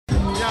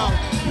Yo,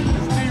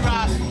 it's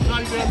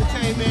Naughtyville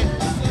Entertainment.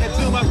 And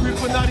two of my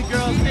beautiful naughty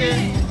girls here.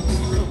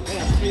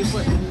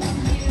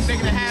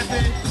 Making it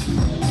happen.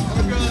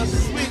 My girl,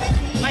 sweet,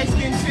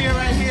 light-skinned tear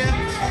right here.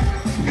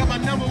 Got my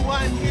number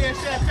one here,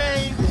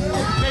 Champagne.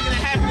 Making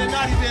it happen in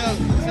Naughtyville.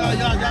 So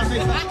y'all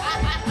say something.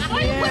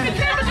 Why you putting the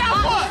camera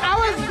down for? I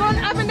was going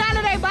up and down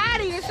to their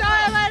body and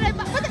showing them their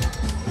body.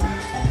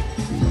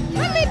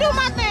 Let me do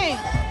my thing.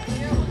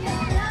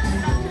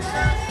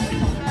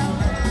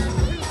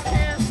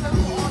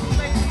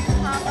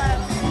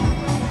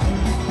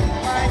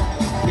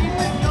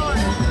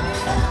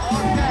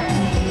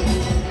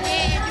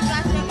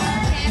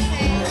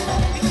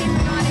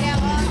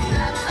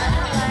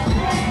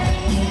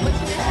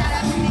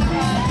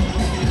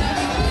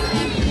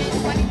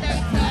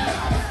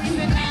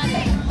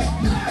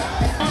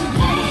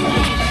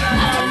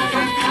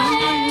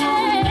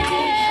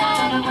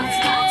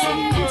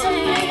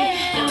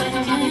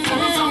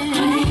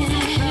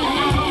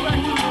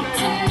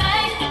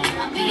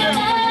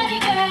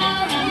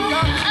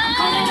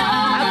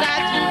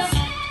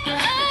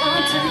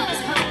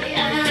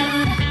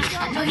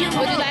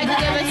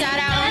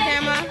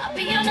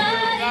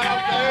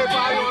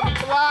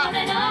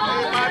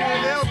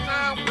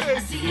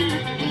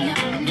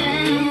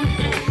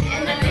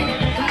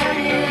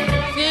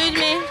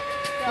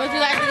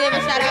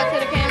 Shout out to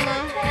the camera.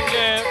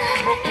 Yeah,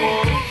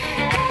 Brookwood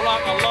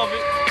block, I love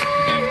it.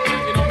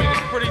 You know what I mean?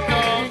 It's pretty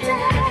dog.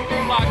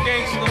 Block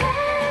gangster.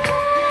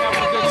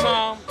 Having a good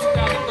time.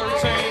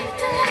 2013.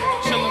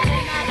 Chilling.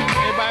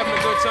 Everybody having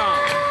a good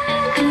time.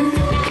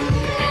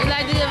 You'd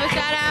like to give a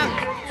shout out?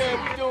 Yeah,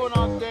 we're doing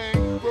our thing.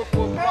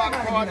 Brookwood block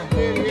party.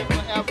 We're here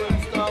forever and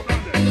stuff.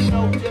 You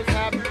know, just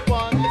having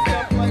fun and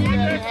stuff like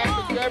that. It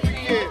happens every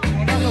year.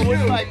 So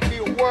it's like be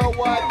a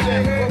worldwide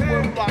thing.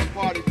 Brookwood block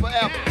party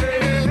forever.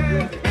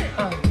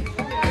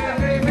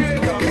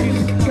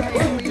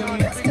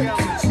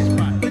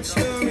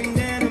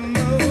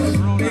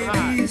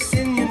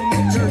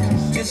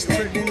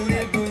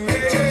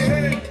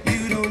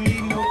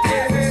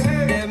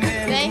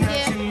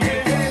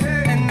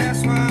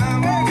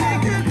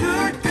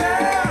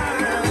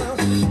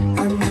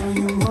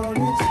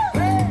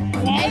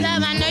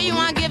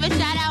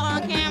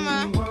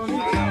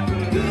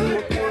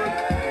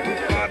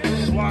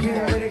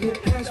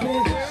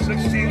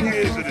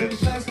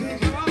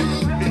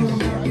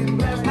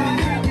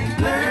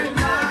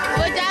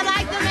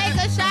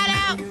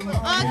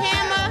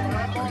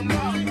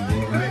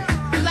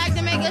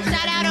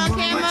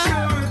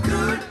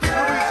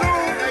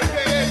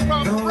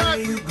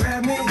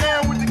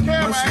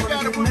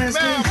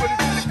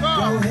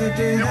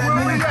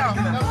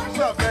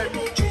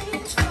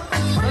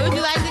 Would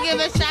you like to give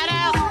a shout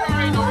out?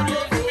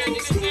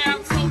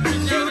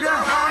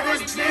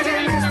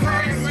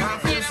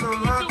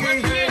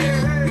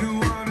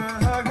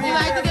 Would you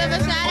like to give a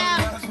shout out?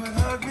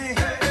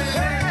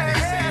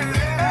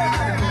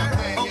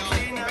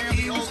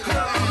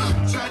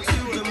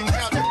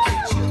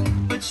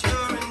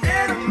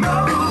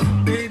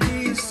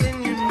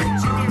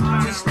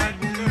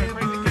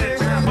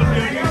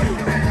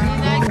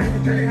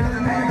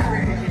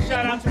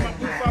 Shout out to my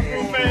Brew Phi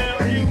Brew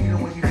family.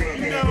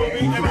 You know me,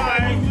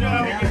 everybody, you know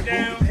how we get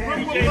down.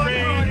 DJ Rain,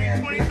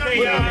 they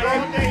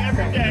all day,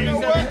 every day. You know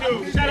what we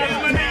do. Shout out to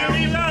my man,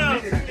 Hey Love.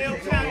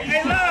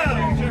 Hey Love.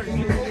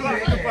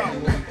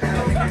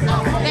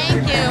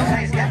 Thank you.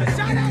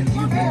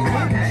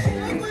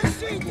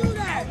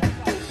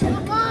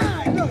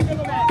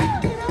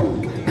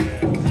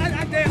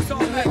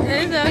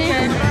 It's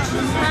okay.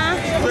 Huh?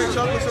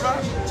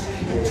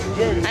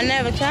 I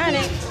never tried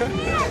it.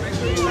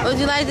 Would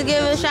you like to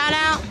give a shout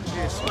out?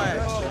 Yeah, swag.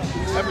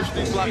 Every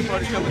street block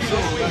party coming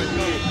soon. We gotta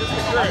do it.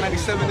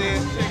 97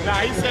 in.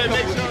 Nah, he said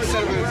make sure it's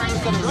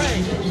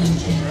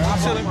I'm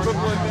chilling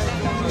Brookwood.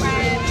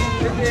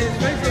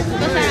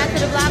 Go shout out to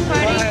the block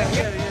party.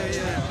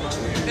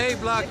 Hey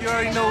block, you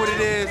already know what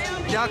it is.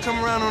 Y'all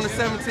come around on the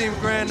 17th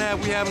Grand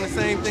Ave. We having the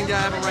same thing y'all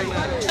having right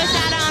now. Go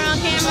shout out on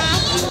camera.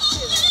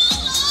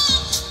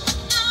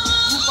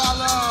 Group I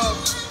love.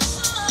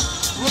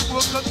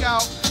 Brookwood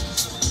Cookout.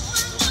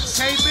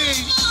 KB.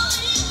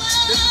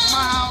 This is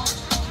my house.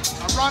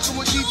 I'm rocking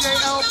with DJ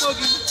L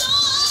Boogie.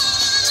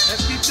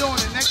 Let's keep doing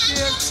it. Next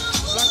year,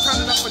 we're gonna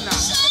turn it up a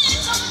notch.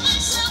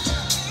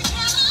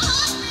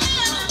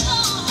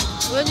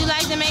 Would you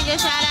like to make a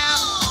shout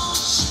out?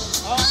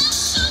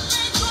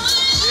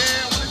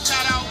 Yeah, I want to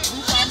shout out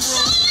Brew Phi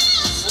Brew.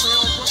 Over here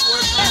on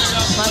Brookwood.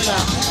 What's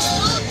up?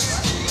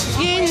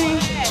 Excuse me.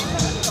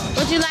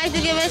 Would you like to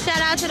give a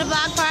shout out to the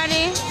block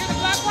party? The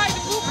block party,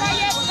 the Brew Phi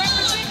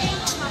representing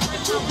the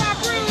Brew Phi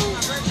Brew.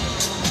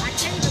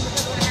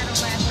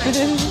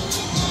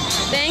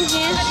 Thank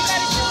you.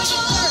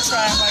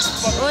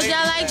 Would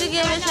y'all like to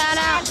give a shout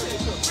out?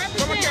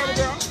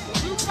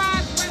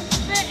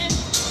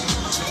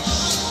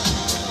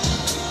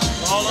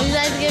 Would you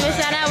like to give a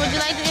shout out? Would you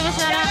like to give a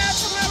shout out?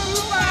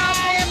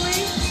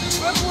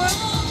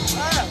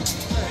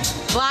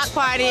 Block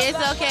party, it's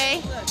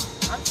okay.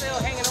 I'm still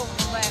hanging over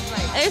from last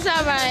night. It's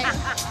alright.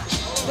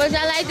 Would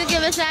y'all like to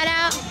give a shout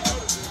out?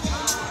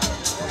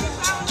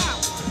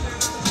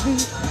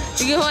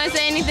 You want to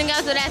say anything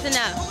else, or that's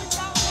enough?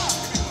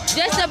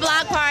 Just a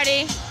block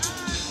party.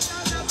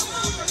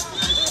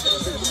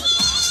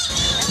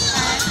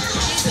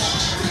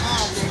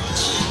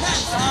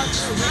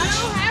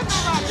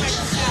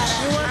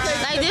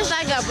 Like this,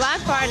 like a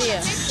block party. How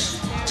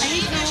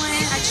you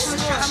doing? I just want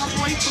to shout out my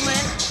boy Flip.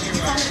 He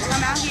told me to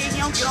come out here. He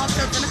don't get on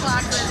till 10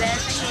 o'clock, so his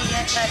ass ain't here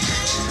yet. But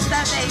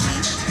stop, baby.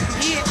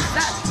 Here,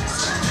 stop.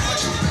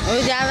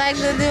 Would y'all like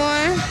to do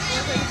one?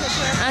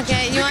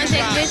 Okay, you want to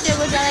take a picture?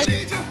 Would y'all like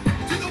to?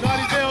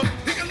 Naughtyville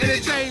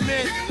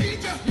Entertainment.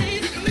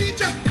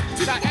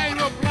 It's our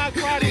annual block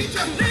party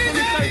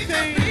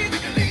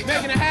 2013.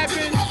 Making it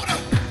happen.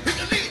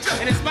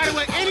 And in spite of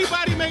what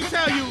anybody may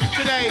tell you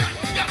today,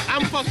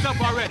 I'm fucked up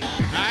already.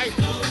 Alright?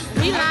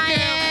 He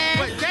lying.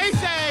 But they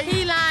say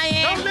He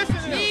lying. don't listen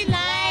to them. He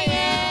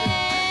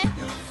lying.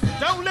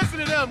 Don't listen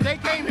to them. They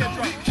came here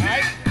drunk.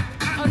 Alright?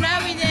 Oh no,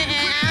 we didn't.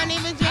 I don't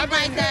even drink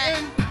like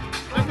that.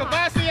 The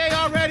Cavassier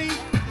already.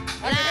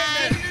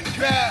 Lies.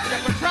 The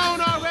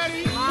Patron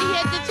already. He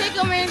hit the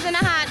chicken wings and the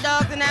hot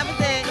dogs, and that was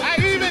it. I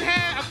even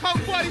had a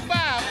Coke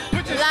 45,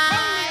 which is Lies.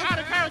 totally out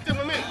of character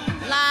for me.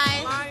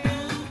 Lies.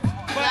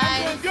 But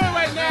I'm doing good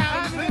right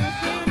now.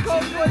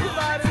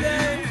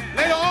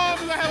 Later on,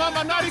 we're gonna have all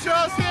my naughty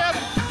girls here.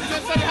 We're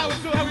gonna tell you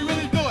how we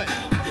really do it.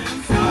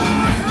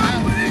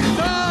 I'm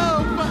so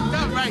fucked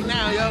up right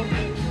now, yo.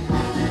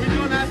 We're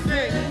doing our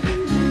thing.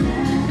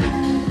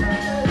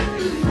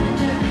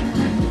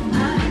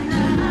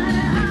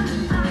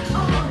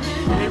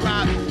 Hey,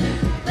 Rob,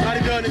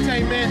 Naughtyville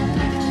Entertainment.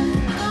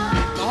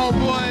 My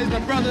homeboys, my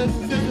brothers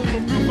and sisters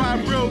from Brew Phi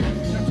Brew.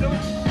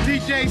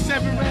 DJ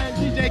Seven Red,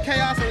 DJ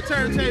Chaos on the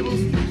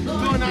turntables,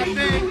 doing our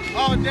thing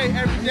all day,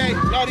 every day.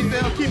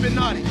 Naughtyville, keep it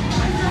naughty.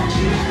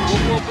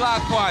 We'll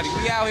block party.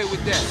 We out here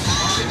with that.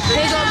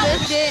 Here go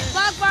Biscuit.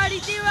 Block party,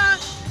 D-Rock.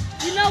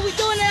 You know we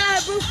doing it out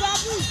of Brew Phi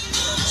Brew.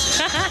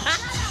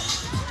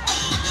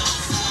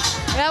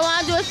 Y'all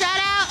want to do a shout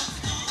out?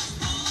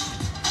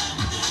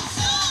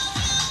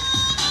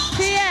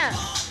 Tia.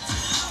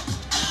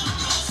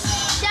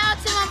 Shout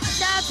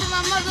out to my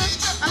mother.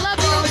 I love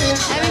you.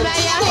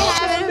 Everybody out here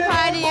having a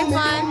party and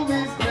fun.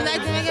 Would you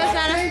like to make a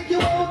shout out?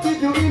 Would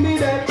you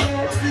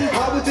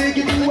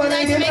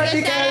like to make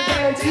a shout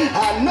out?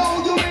 I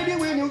know you're ready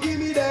when you give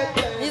me that.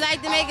 Would you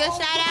like to make a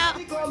shout out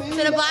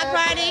to the block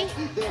party?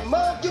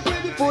 Mark you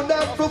ready for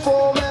that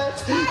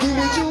performance. Give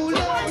me true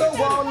love, no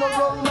one, no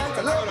romance.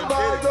 I love the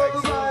vibes, love the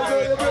vibes,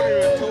 love the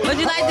vibes. Would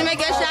you like to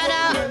make a shout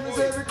out? I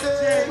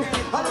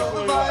love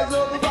the vibes,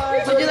 love the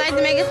vibes. Would you like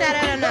to make a shout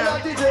out or no?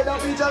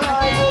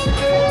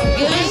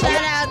 Give a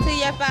shout out to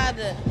your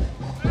father.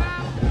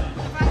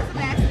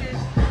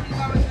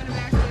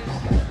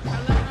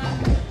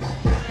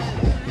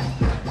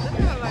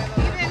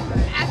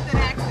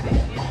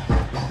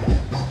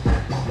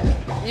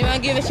 You want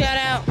to give a shout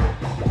out?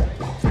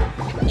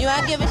 You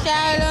want to give a shout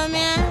out, little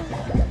man?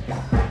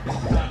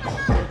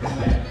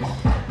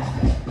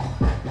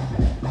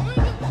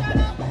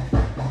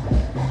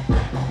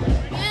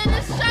 Yeah,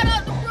 just shout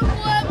out to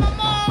Brookwood, my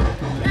mom,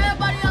 and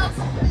everybody else.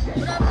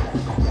 Whatever.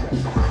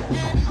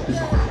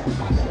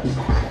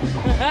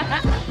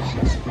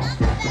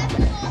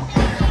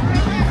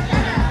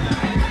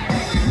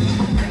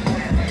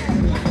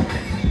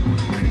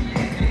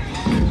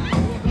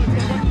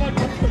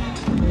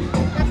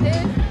 And I'm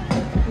good.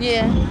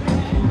 Yeah.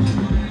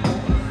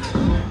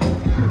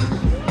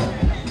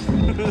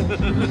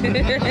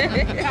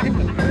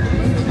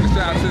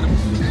 Shout out to the,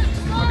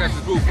 I got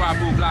the Brew Phi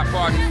Brew block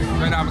party.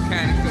 Right out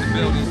mechanics in the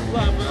building. You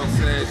know what I'm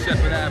saying?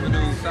 Shepherd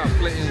Avenue, South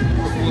Clinton,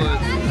 Brookwood,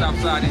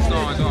 Southside, East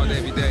Orange, all day,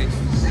 every day.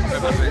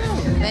 Represent.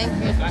 Thank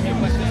you.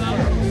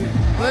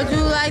 Would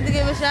you like to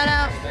give a shout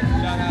out?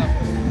 Shout out.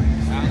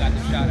 I don't got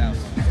the shout out.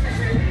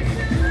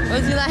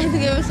 Would you like to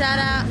give a shout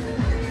out?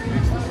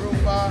 Brew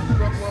Phi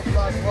Brookwood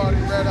block party,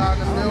 red out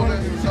in the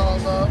building. It's all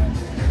love.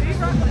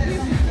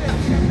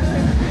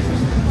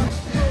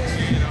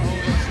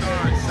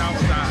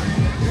 Southside.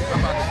 How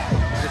about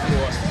this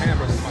more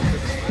hamburgers?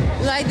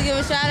 You like to give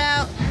a shout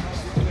out?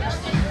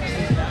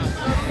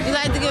 You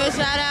like to give a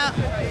shout out?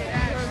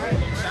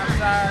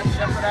 Southside,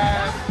 Shepherd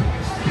Ave.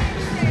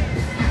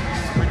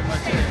 Pretty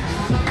much it.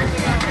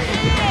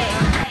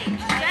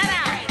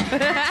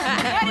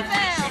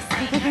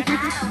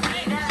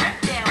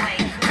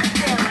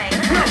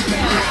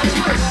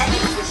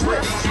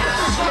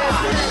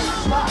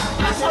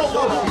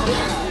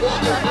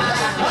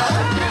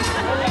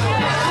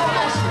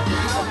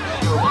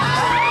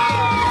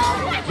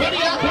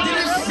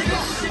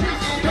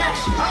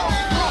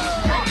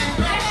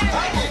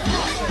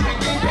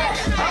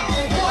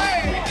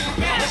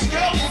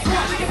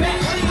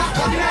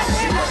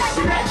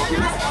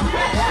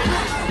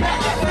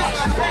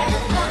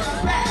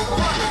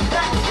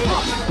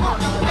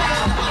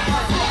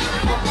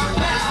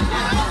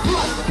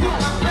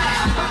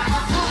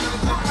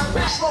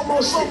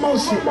 Slow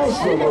motion.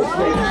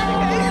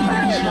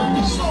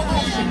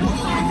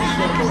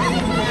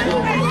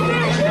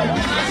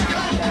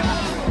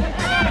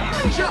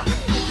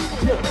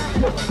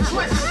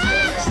 Twist.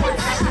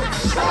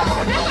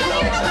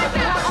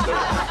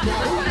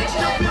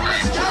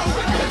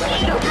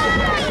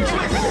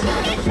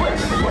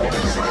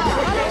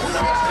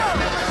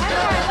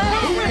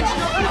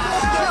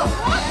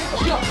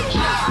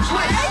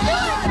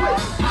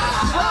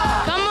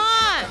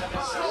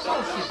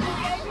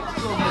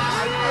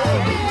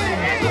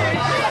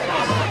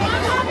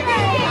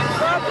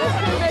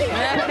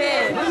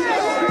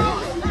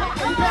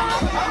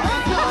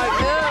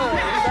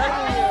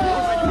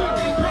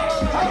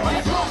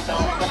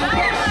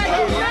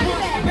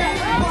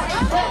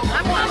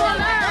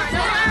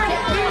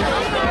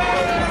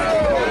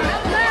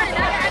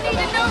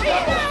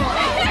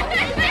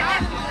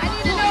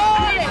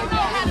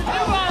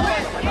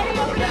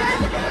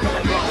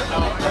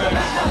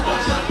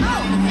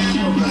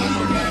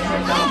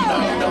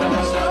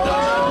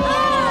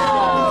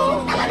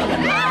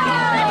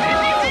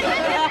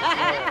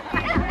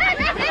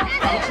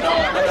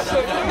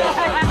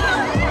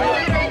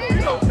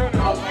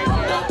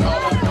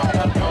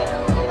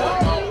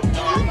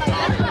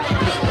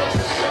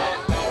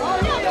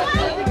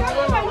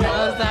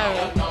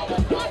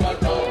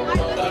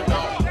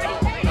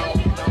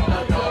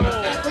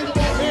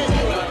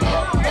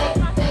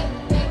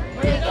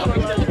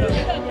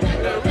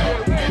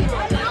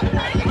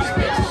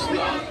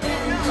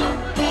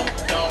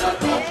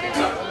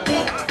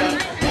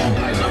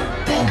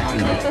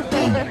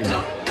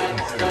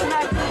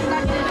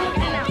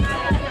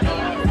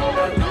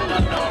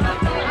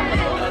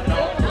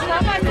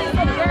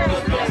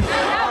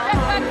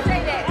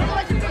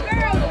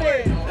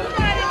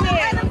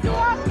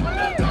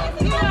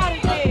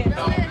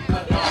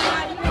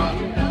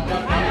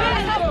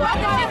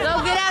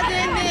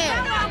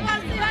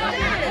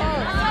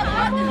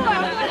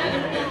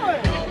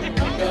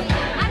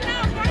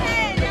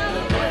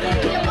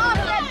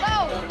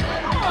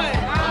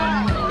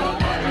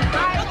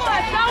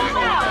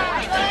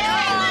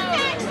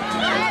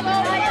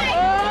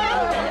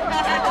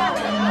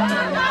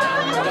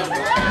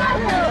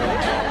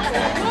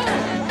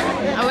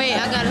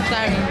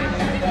 starting.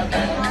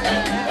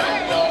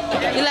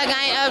 You like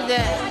I ain't up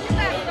there.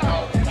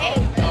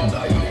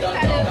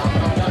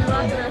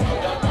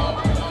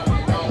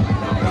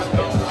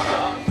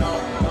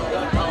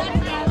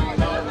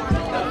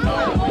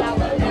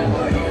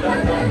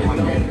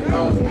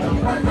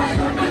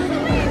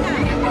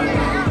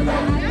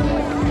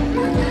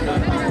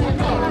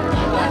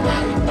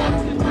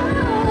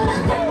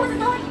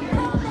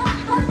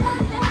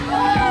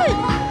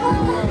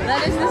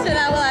 That is the shit I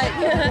like.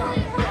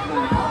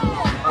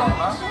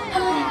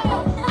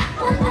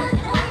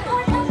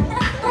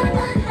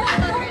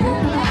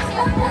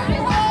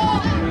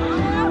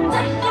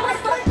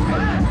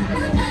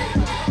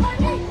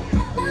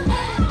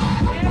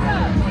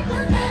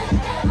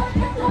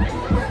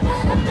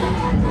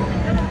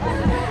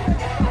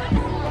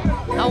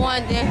 I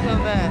want to dance so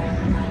bad.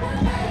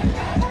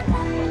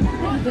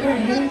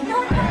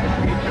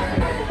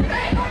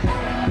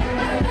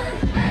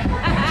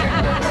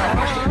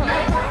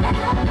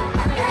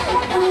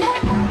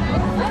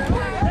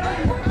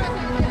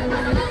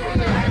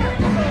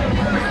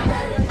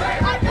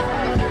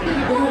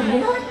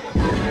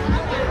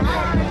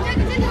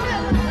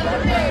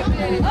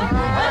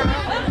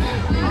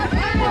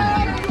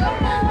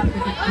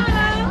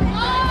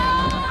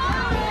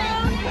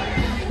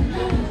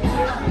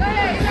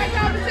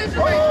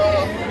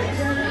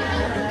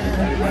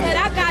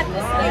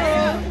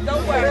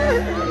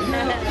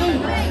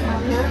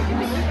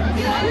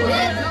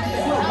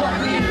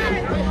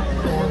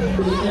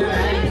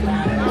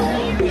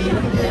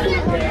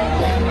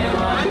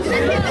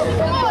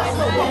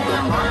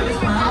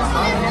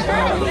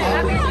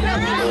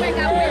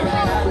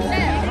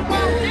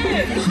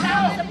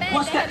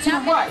 What's that to the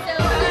right?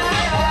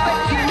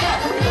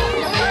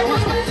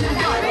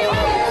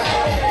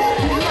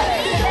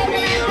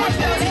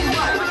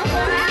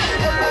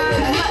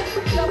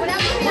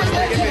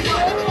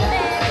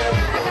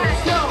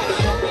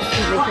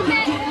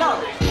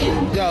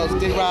 Yo,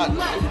 Stick Rock,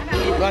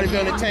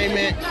 Naughtyville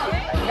Entertainment.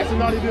 That's the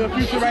Naughtyville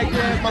future right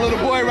there. My little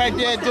boy right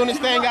there doing his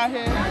thing out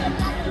here.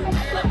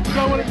 You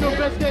know what to do,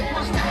 Biscuit?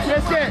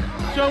 Biscuit,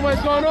 show him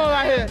what's going on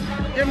out here.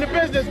 Give him the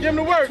business, give him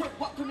the work. Give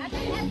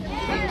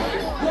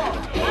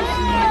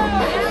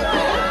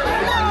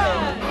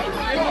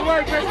him the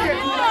work, Biscuit.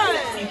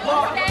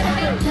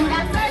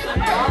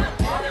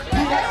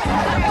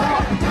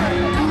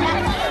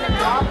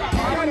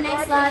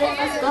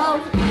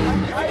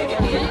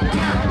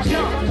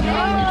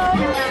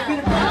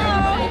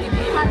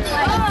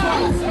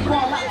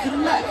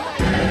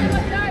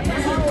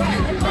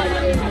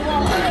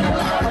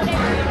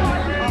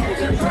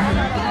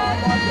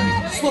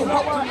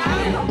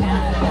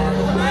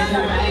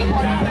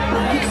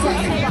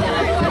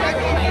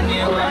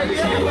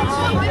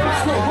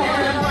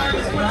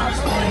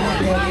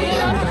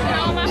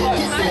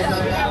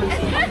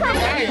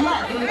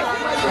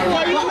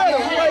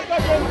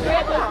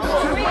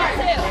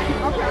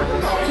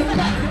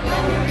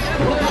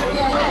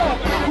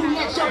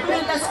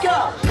 Let's go. Let's go.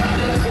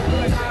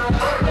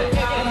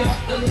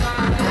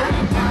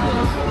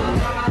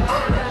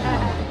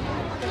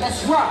 Let's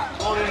rock.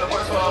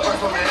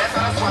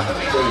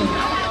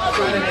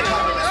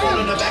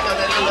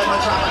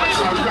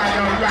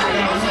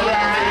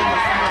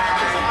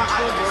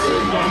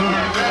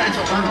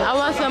 I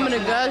want some of the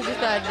girls to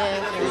start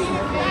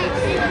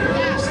dancing.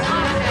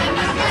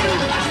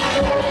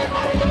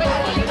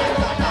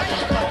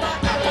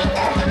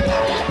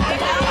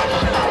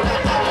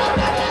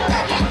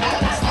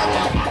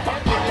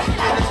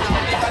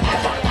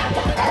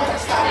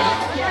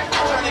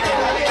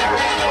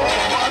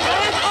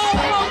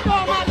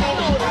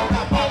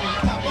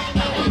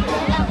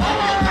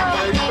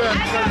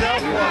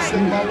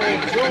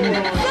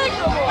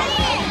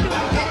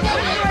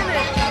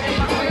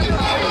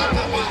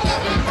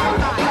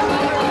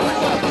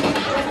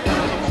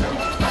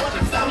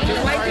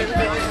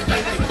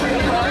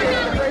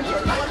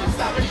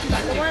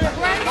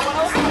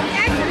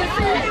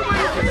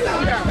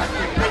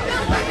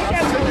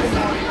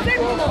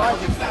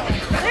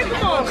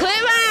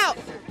 Clear out!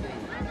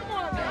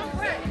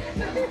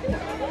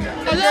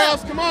 Hey,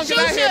 girls, come on, get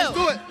out here, let's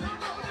do it.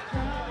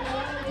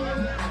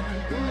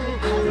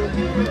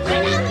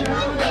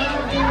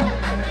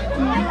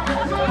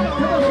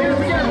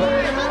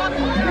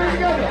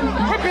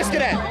 Where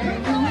Biscuit at?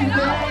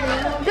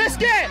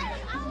 Biscuit!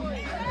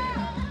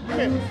 Come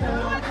here.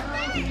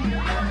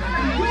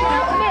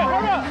 Come here,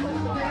 hurry up.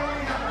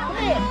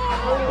 Come here.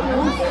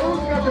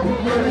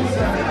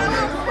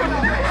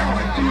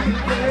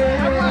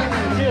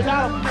 Cheers,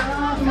 Adam.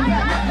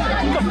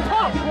 He's a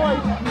punk, boy.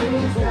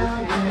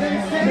 They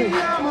say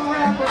I'm a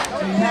rapper,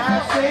 and I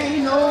say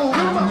no.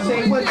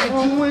 Say what you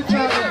do and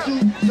try to do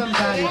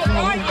somebody. You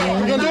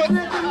gonna do it?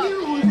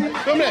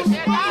 Film this.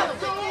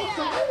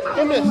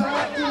 Film this.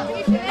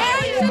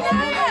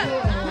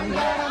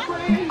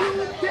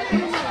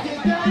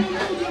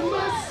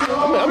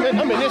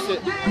 I'm in this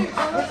shit.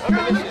 I'm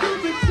in this shit.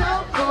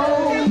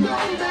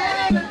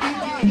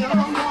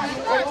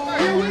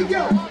 Here we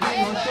go.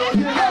 To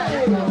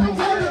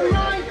the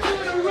right, to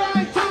the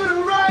right, to the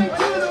right,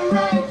 to the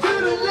right, to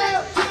the left.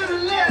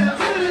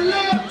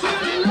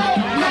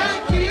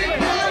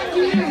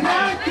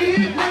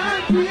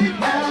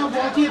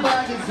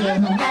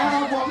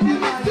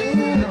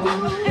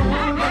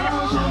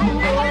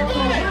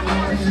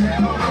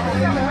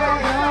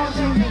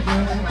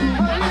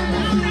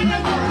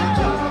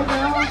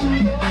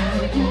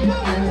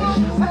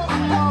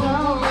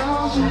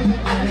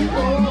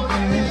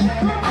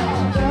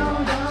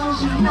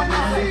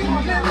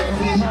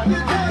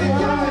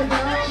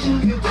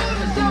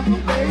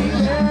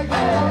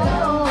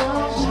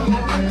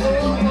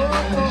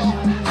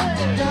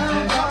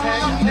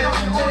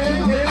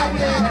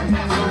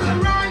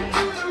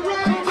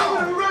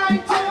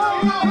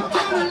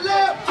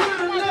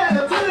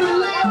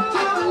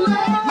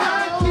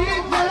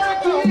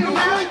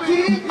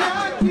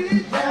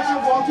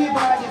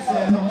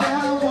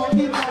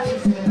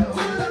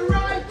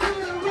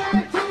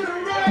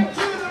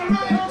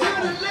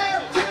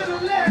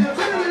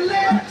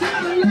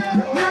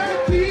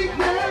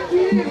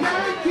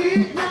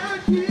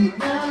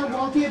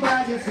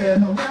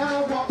 dancing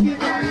around, walking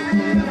down the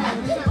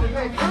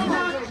street. Come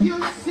on,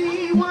 you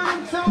see what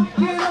I'm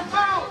talking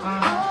about.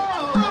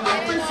 I'm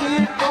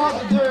representing for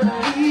the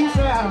dirty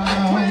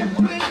sound. With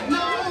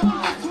no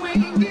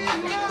swinging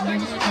up, I'm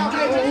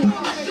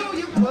gonna show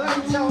you what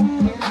I'm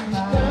talking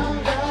about. Down,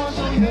 down,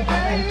 to your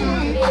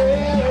baby.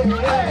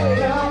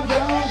 Down,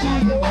 down, to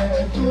your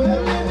baby.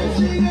 Let me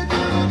see you do the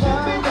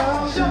down,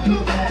 down,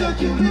 shuffle. So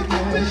you can do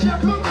the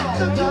shuffle.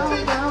 So down,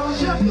 down,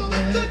 shuffle.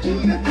 So you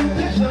can do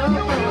the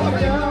shuffle.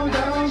 Down,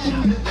 down, to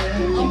your baby.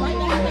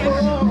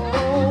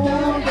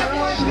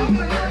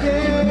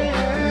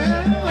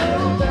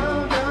 Down,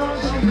 down,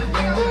 to your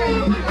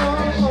baby.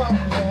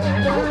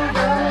 Down,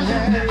 down,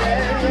 to your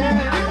baby.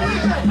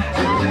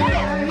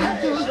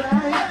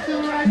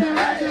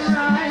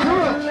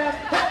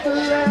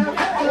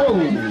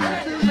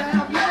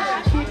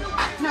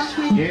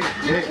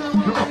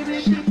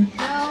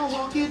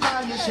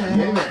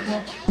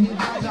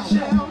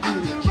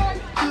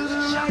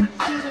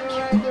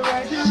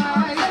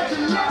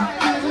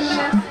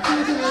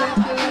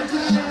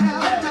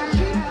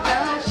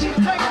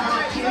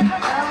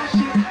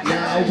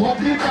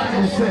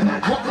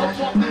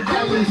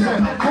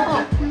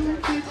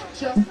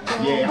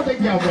 Yeah, I think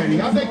y'all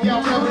ready. I think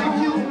y'all ready.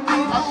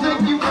 I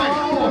think you ready.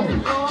 Come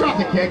on. Drop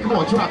it, kid. Come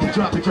on, drop it,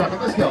 drop it, drop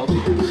it. Let's go.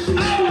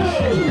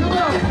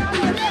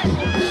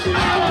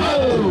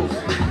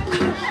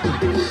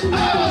 Oh!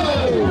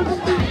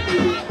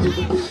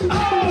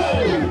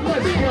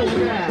 Let's go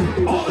now.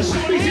 All the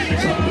shorties in the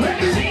club. Let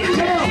me see you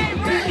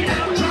jump. Back it up,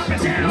 drop it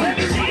down. Let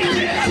me see you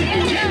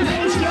jump.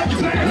 Those clubs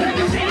back. Let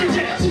me see you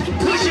jump.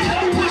 Push it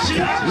up, push it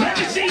up. Let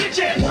me see you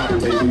jump. Wobble,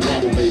 baby,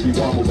 wobble, baby,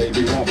 wobble,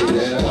 baby, wobble,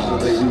 yeah. Wobble,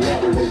 baby,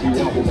 wobble, baby,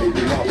 wobble,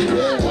 baby, wobble,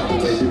 yeah. Wobble,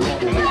 baby, wobble,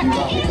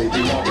 baby,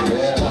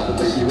 wobble, baby, wobble, yeah. Wobble,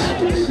 baby, wobble,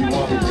 baby,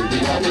 wobble, baby,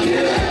 wobble, yeah.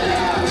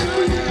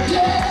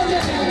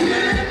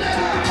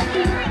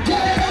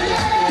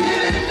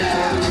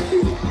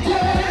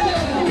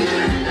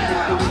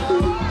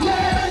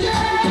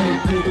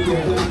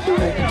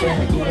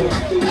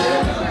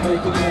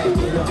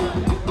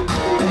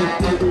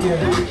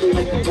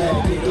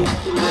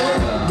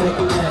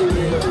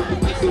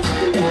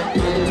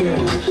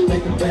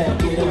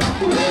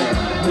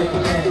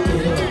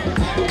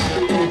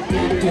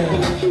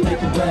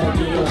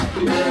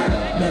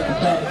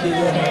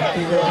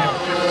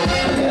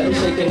 I'm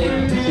shaking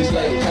it, it's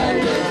like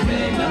Kanye,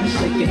 man. I'm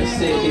shaking the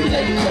city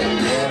like Clay.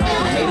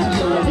 Haters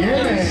blowing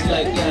it's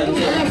like young.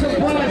 That's a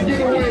prize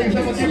giveaways.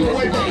 I'm gonna give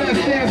away the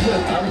best dancer.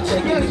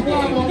 Best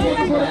wobble. I'm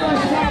looking for the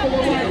best wobble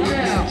right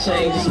now.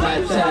 Changes my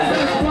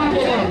time.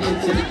 Yeah, I'm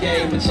into the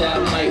game, but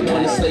y'all might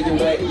want to say you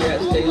right. Yeah,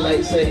 stay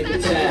late, save the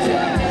time. I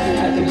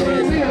can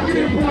dance. We have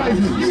good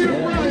prizes.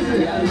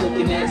 Y'all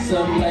looking at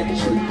something like a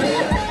truth. A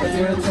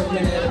girl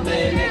talking at a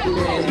man that can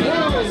dance.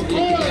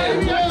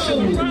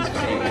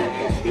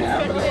 I'm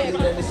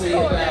let me see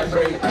it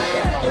vibrate.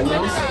 And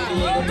when you see me, you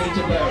gon' need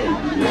your bird.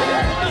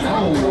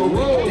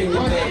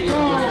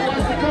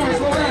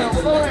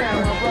 Slow down,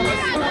 my brother.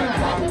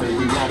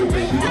 Baby, wobble,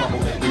 baby, wobble,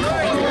 baby,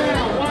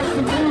 wobble. Watch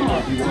the move.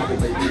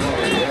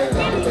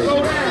 Slow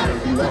down.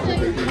 Baby, wobble,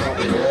 baby,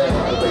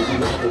 wobble, baby,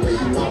 wobble,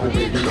 baby, wobble,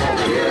 baby, wobble,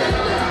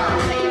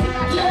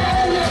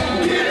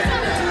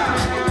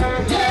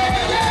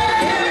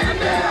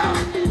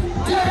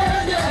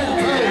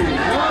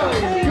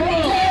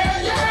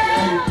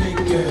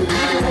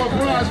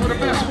 for the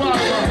best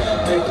wobbler.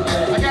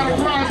 I got a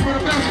prize for the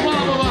best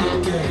wobbler.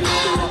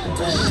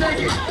 Shake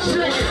it,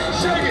 shake it,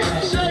 shake it,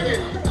 shake it.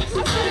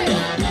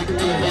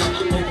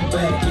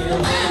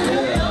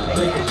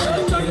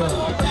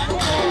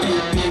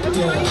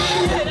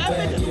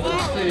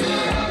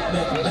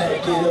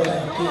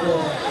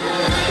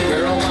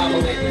 Girl,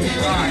 wobble it.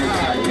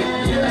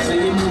 So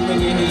you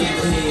moving your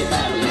hands and head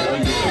back.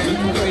 You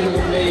can pray to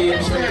obey.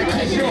 I'm straight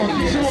right here.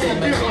 Show him the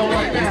video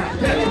right now.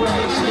 That's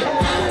right.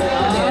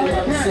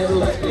 This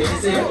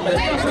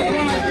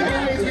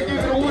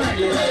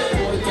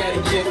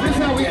is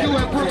how we do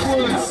at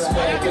Brookwood.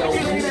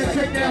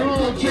 Take that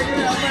home, check it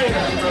out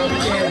later.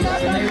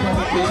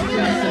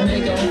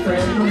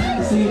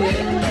 See that?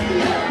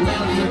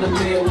 Now I'm in the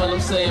bed while I'm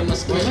saying my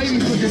script.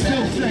 Ladies with the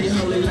silk section. You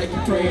only like to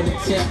pray in the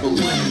temple. I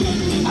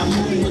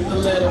move with the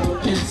letter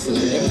of pencil.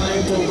 If I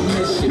ain't going to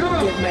miss you,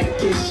 get my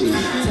kiss you.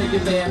 Take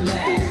it there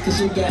now, cause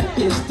you got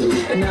pistol.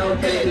 And now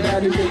I'm back, now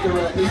they pick her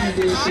up. This is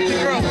this shit.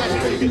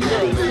 Baby,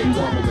 wobble, baby,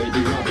 wobble,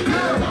 baby,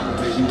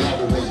 wobble, baby,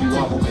 wobble, baby,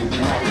 wobble, baby, wobble,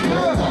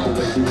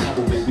 baby, wobble, baby,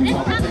 wobble,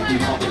 baby,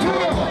 wobble, baby,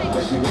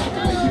 wobble,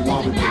 baby,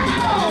 wobble, baby, wobble.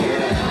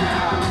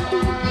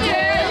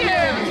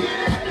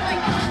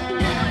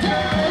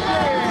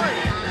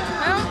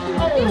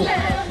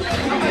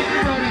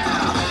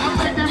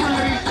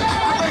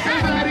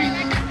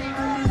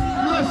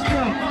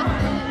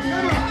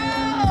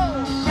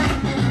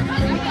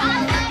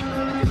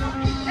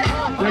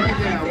 Break it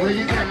down, break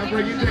it down,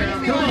 break it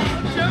down. Come on.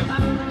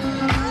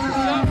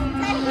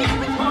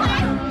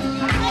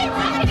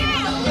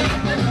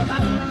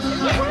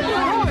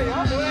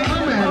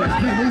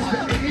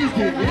 He's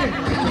getting in.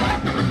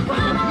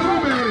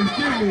 Little man is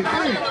getting it in.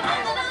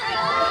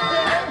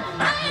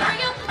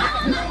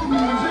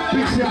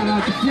 Shout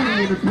out to King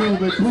in the building,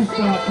 Brew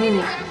Phi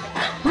Brew.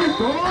 Brew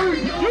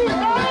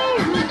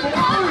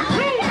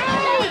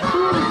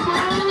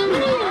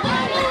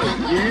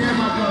Yeah,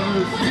 my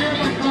brothers.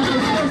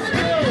 Let's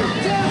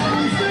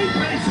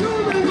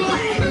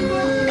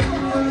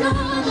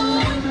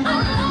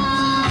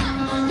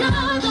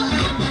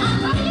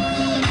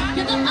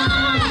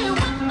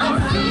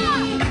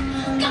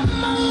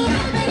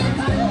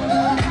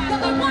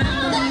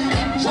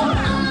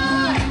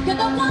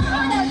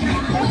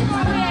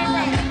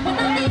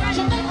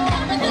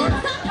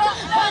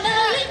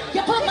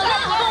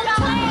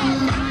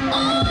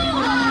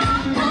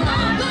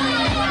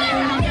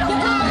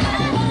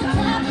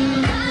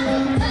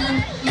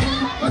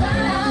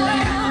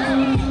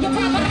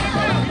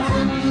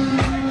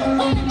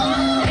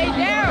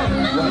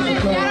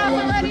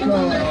go.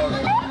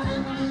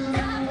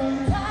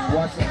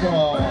 What's the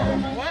call?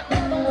 What?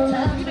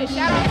 You did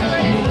shout out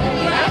already?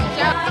 Yeah,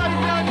 shout out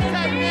to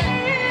Naughtyville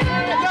Entertainment.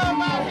 Hello,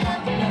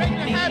 man. Making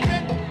it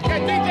happen.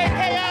 Got DJ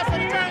Chaos on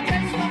the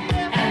turntables up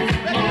there.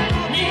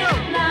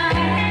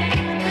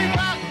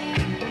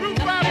 Brew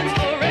Phi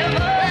Brew.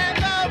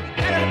 Bad love.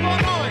 That's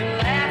going on.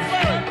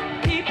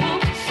 People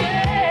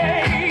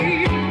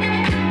say,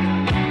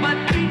 but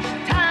each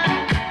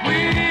time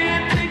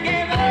we're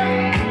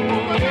together,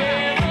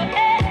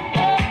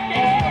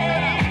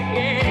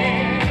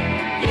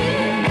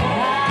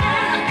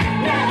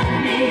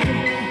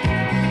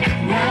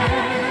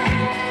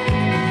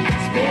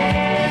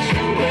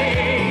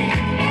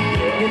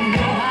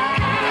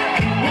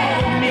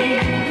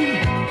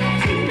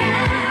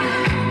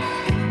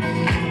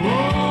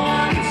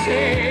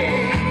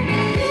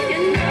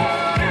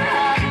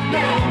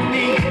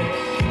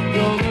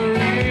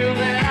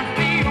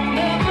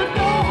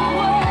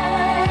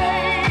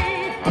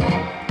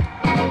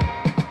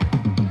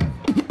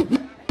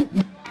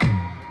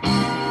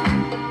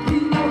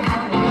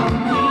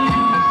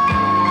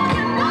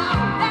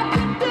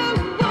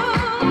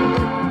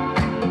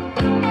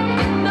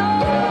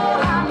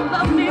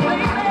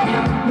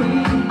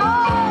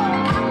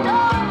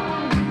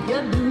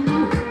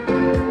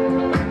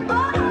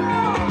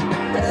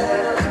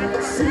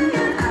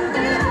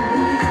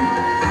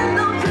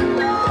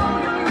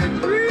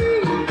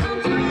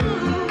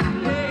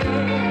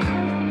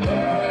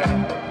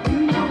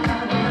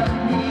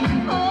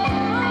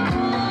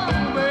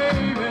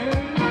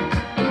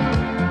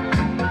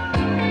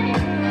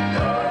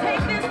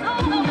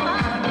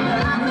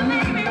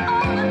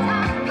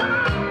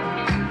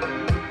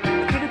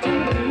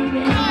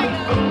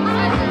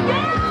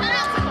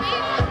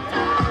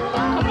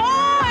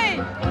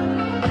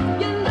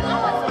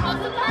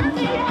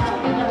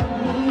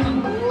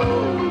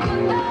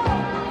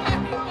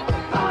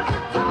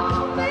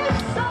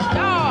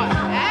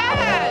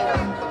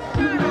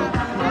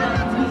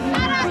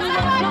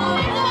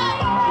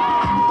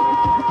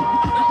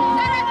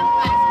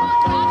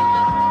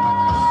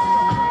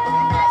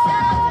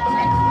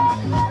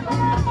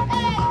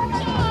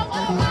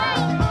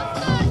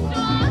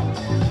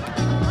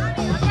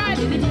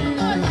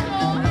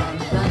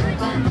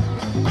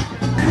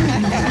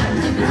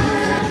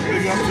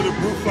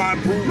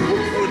 Brew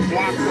Brookwood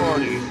Block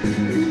Party,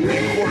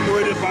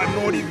 incorporated by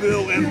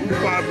Naughtyville and Brew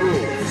Phi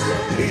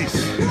Brew.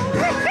 Peace.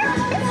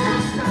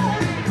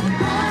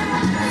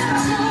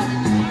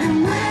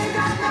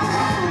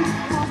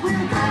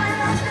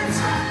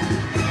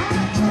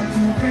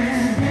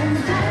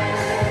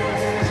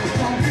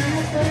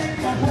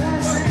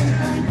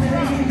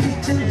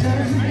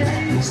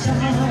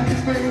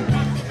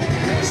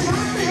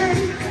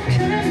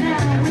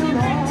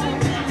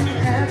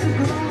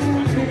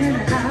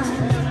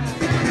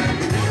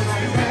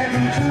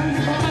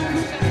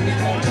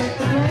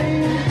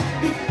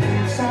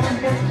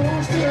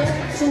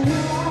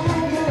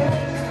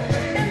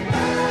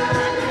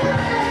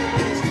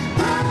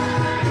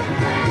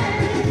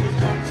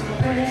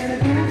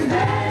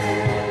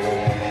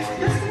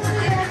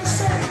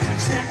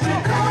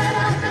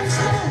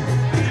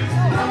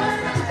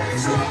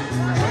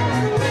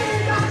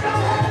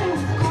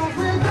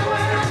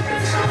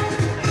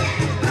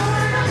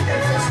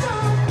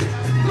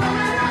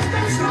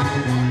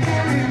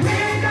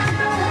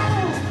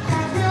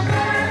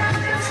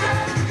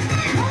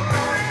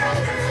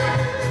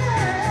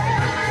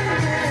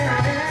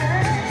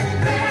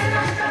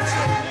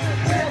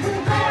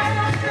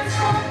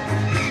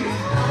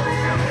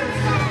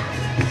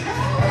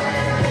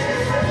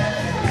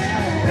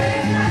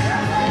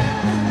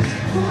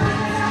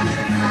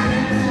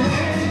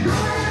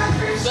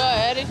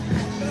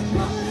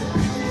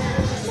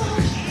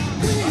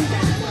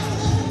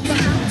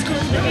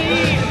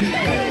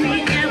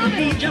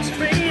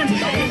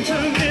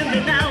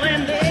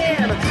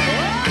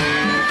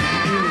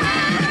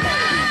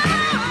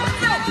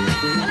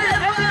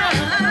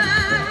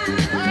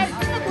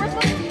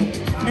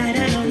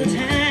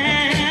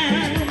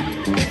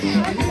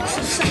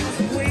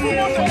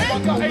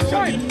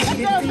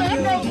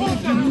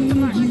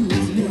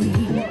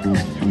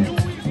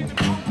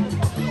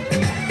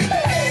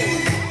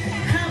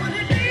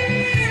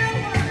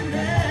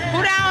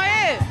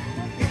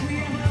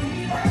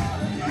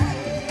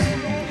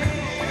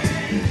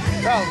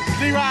 Yo,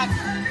 Z-Rock,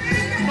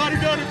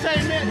 Naughtyville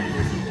Entertainment,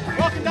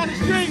 walking down the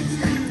street,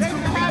 making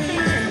it happen,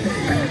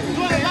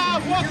 doing a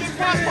live walking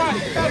block party.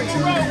 Gotta go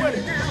roll with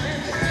it.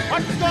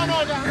 What's going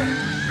on down here?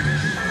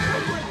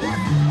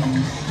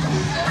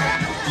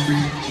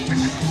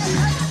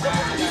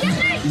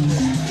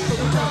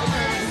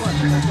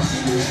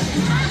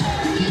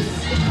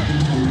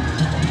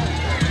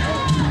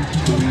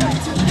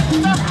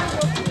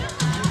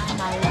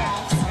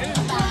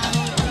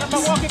 That's my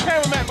walking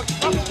cameraman,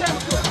 walking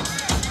camera crew.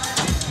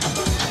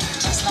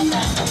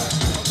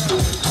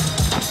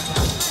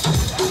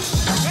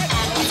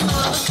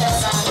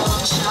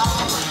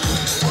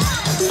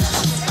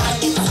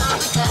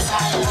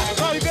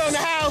 Naughtyville in the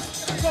house.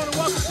 Going to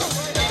walk the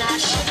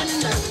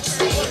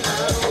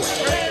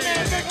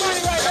big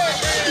money right here.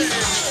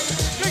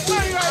 Big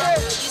money right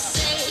here.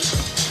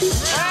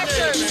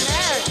 Action.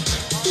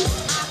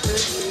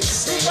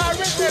 Big Bob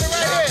Rich right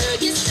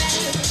here.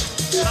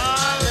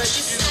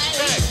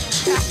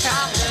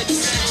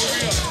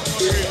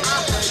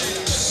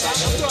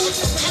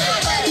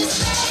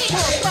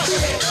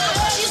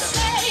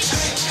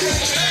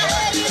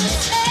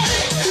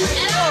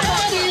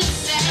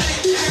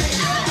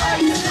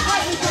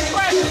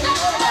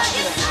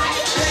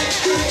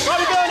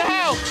 Naughtyville in the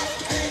house.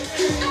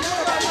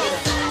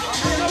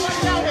 Nobody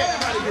down here.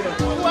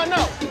 Who I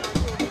know?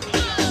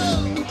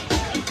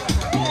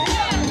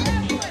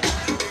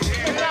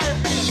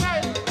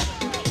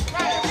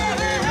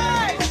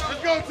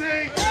 Let's go,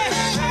 team.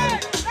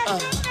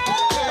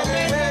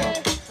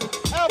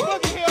 El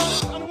Boogie here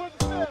on the Woods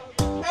Field.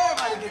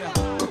 Everybody get up.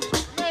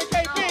 Man,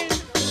 KB.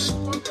 136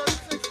 Brookwood.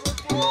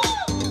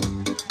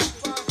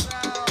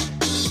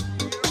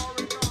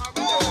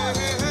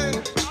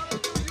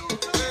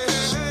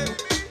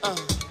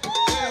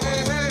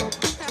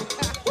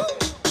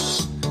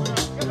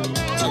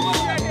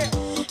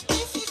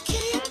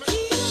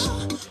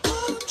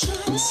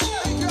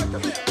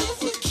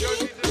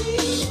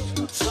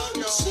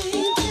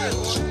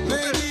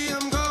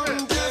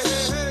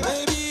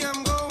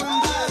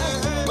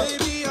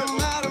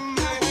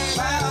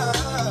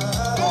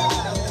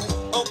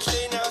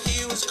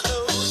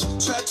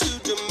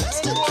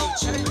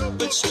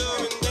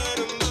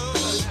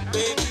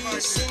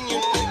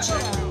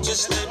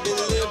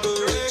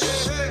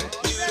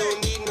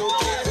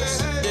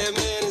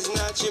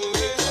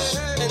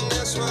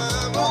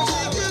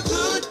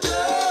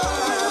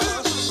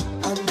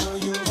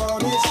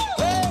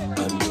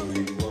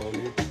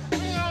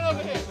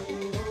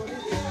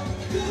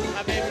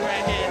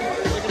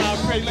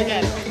 Look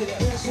at it.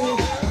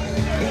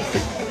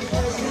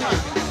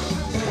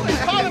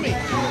 Follow me.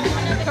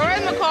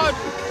 Charisma called.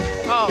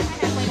 Oh.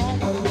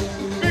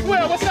 Big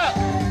Will, what's up?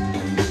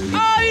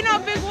 Oh, you know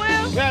Big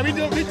Will? Yeah, we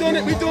doing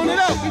it. We doing it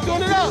up. We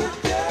doing it up.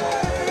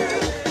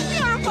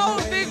 You on the phone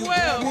with Big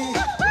Will.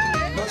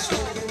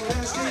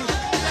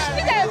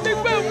 He said, Big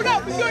Will, what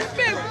up? We doing it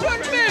big. We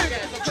doing it big.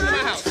 Come to my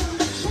house.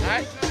 All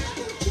right.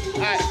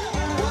 All right.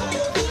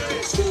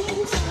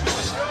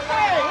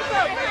 Hey,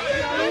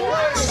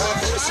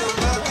 what's up,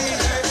 man?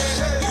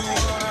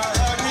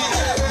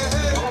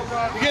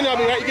 You getting up,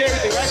 right? You get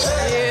everything, right?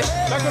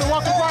 Yeah. Back to the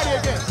walking party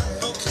again.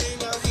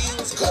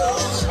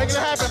 Making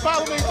it happen.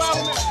 Follow me,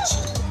 follow me.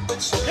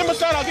 Give him a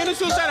shout out. Give him a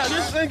shout out.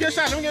 Let me get a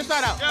shout out. Let me get a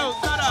shout out. Yo,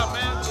 shout out,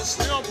 man.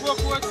 We on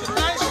Brookwood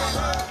tonight.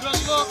 Good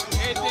look.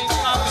 Everything's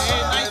popping.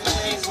 Everything nice and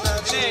easy. And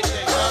everything.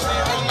 You know what I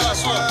mean?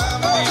 One love,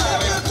 bro.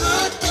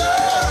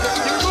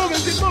 Keep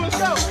moving. Keep moving. Let's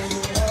go.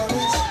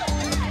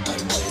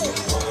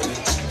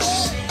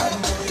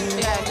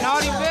 Yeah,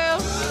 Naughtyville.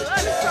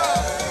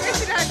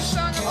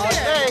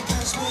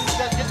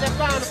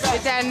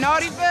 Is that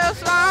Naughtyville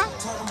song?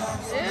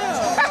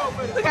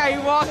 Yeah. Look how he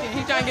walking.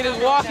 He trying to get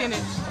his walk in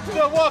it.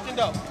 Still walking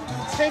though.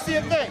 Can't see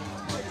a thing.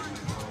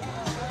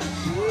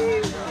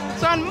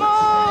 Son, move.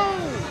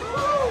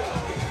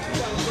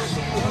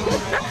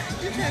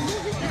 Keep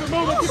it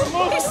moving. Keep it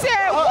moving. He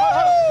said,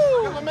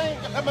 woo.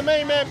 That's my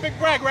main man, Big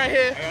Bragg right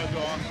here.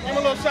 Give him a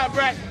little shot,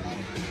 Bragg.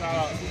 I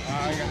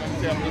ain't got nothing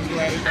to tell. I'm just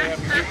glad he's having a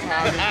good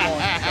time.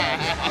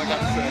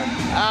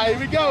 All right, here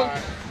we go.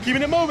 Right.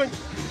 Keeping it moving.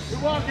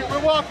 We're walking.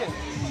 We're walking.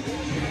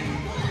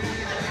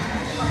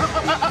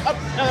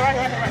 Right.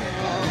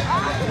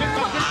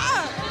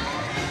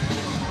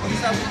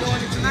 That's how we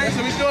doing it tonight. That's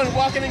what we doing.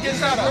 Walking and getting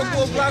shot out.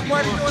 Brookwood Block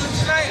Party doing it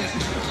tonight.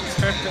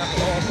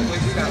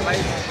 We got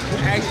lights.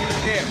 Action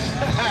there.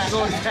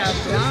 Going down.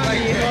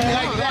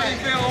 Like that.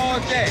 All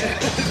day.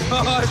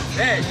 All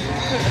day.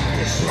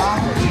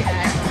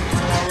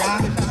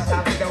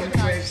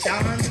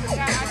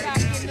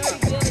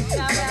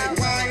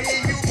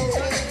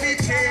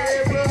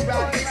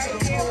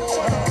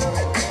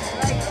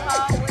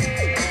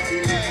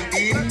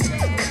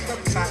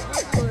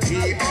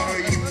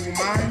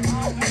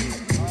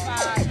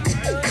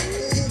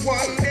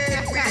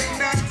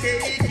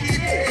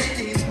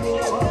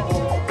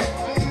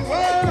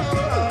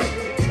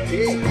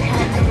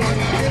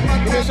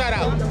 Shout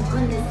out.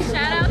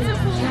 Shout out to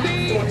Brew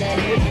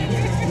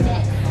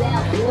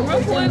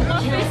Brookwood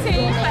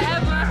 115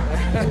 forever.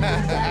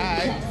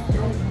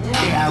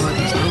 I was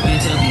stupid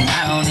till we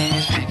now.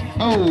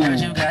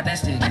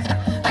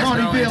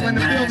 Naughtyville in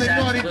the building,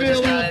 Naughtyville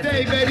all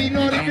day, baby,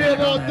 Naughtyville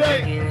all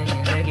day. You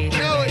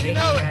know it, you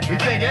know it. We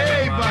take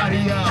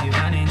everybody out.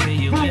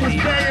 Food was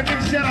banging,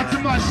 big shout out to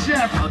my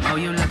chef.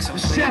 The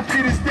chef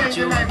did his thing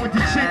tonight with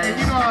the chicken,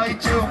 you know how he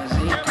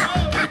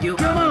do.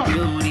 Come on.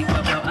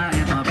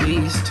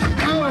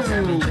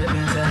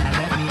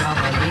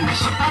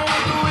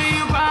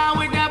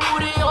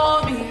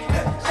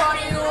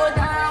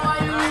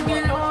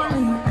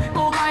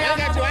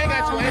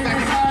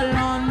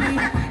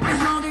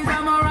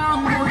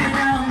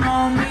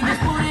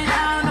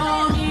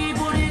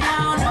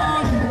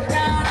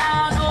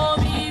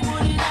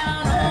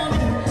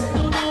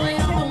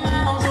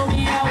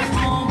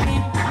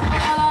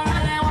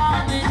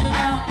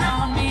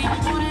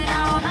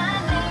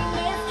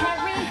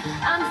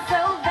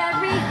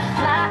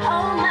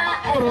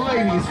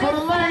 For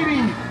the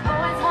ladies.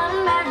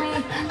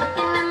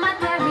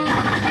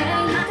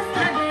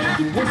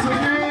 What's her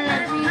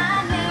name?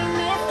 My name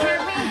is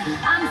Carrie.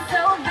 I'm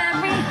so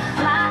very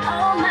fly.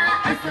 Oh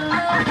my, it's a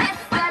little bit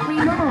scary.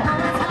 Come on.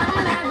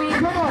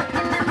 Come on.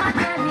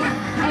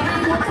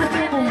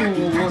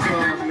 What's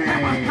her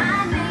name?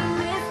 My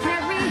name is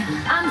Carrie.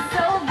 I'm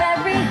so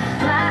very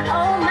fly.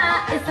 Oh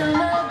my, it's a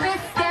little bit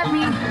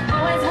scary.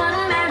 Always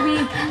wanna marry.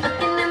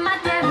 Looking at my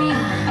dairy.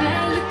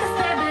 And you can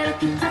stab it if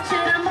you touch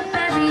it. I'm a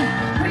berry.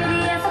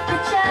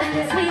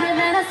 Sweeter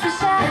than a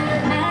swisher.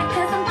 Mad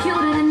cause I'm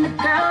cuter than the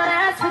girl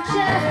that's with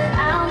ya. I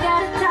don't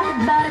gotta talk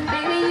about it,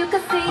 baby, you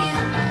can see it.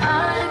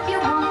 If you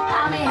want,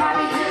 I'll be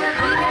happy to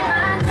repeat it.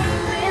 My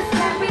name is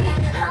Carrie.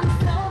 I'm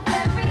so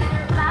very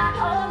fly.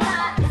 Oh my,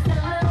 it's a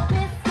little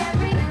bit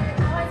scary.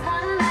 Always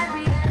wanna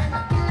marry.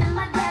 Looking at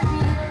my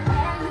dairy.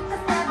 Yeah, you can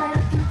stab it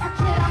if you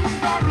touch it, I'm a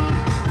berry.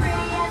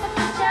 Pretty as a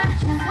picture.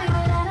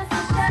 Sweeter than a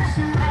swisher.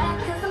 Mad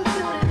cause I'm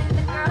cuter than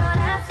the girl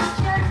that's with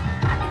ya.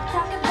 I can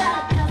talk about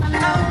it cause I'm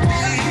not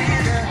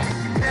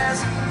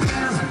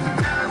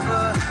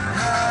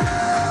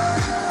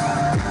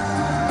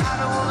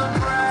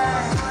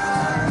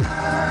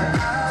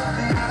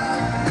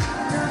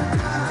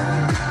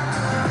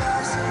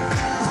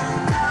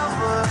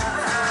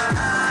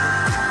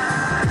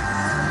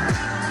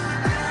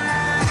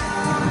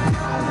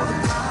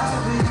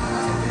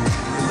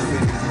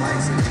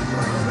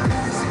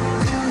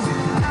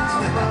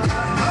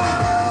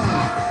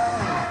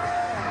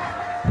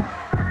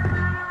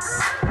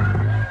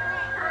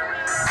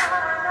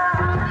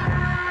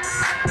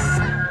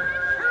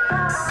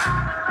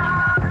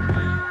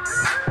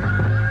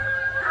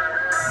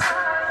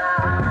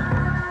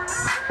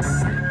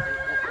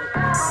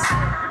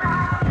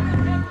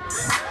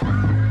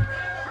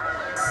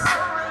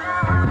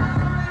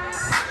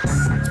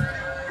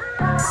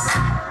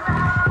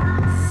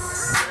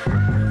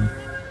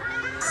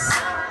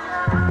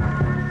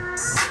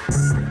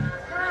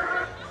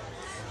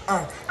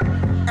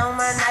on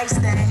my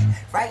nightstand,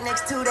 right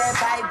next to that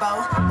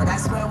Bible. But I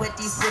swear with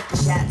these 50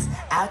 shots,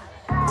 out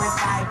with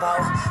 5-0.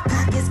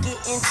 Pockets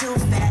getting too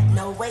fat,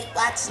 no weight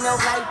watch, no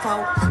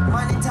lipo.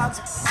 Money talks,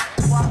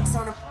 walks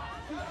on a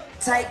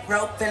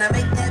tightrope, and I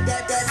make that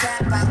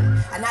tap out.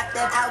 I knock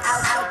that out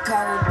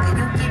cold, and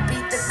you get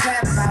beat the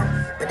crap out.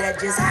 But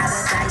that's just how the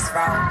dice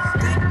roll.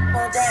 Deep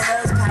on that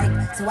hose pipe,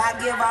 so I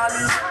give all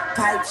these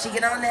pipes. She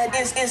get on that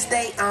and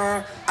stay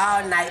on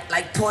all night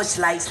like porch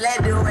lights.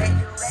 Let's do it.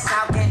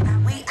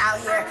 Talking, we out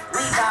here,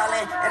 we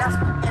ballin', and I'm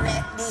f***ing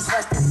at these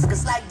rusty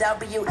niggas like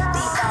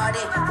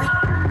WD-40. We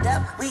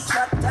up, we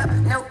trucked up,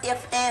 no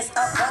ifs, ands,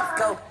 up,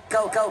 go.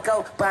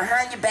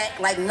 Behind your back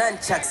like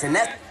nunchucks, and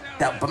that's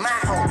up. But my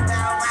whole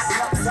down, my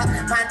cups up,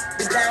 my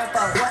is down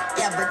for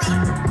whatever.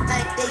 These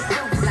think they do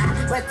fly,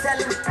 but tell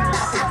them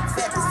I'm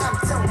fed to some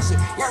tune shit,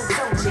 young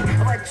tune shit,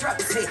 or truck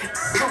fit,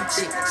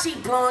 Gucci. She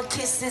blowing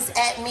kisses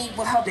at me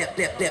with her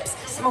lips,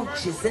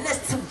 smooches, and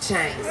that's 2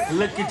 chains.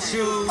 Look at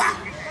you,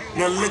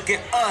 now look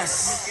at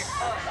us.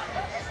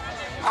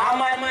 All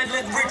my money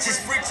look riches.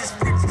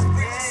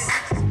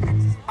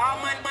 All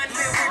my money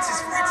look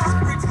riches.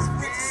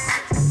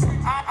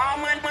 All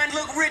my money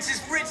look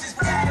riches. Look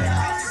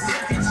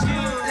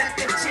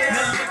at you,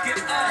 now look at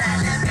us. All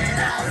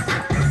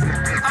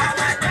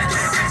my money look riches. All my money look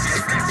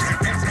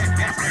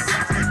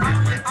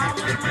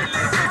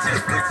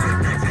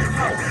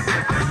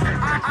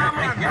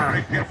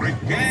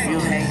riches. You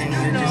hating,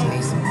 you just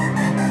need some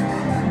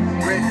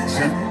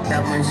richer.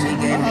 That when she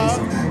gave me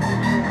some.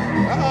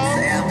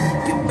 Say I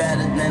you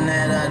better than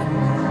that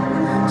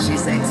other. She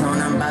say,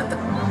 Tone, I'm about to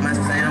I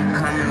say I'm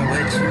coming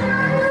with you.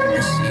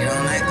 And she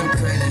don't like them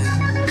pretty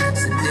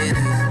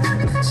sedated.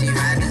 She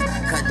ride this,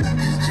 cut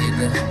this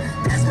jigger.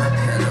 That's my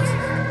pillows.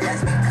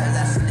 That's because I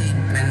sleep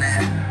in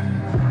that.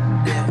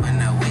 Then when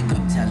I wake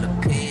up, tell the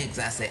pigs,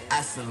 I say,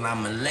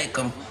 Assalamu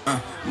alaikum.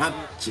 My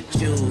bitch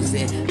choose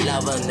it.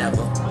 Lover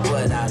never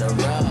without a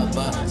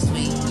rubber.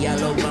 Sweet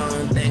yellow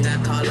bone thing, I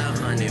call her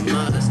honey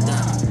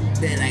mustard.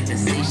 They like the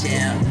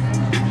seashell,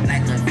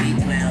 like a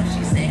V12.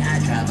 She say I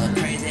drive her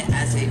crazy.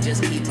 I say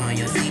just keep on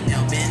your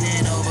seatbelt. Bend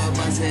it over,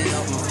 bust it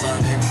open for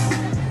me.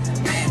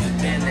 Baby,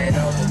 bend it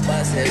over,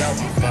 bust it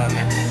open for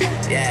me.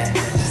 Yeah,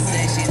 she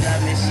say she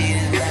love me, she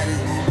just love it.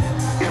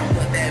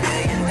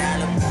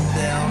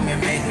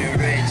 make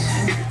me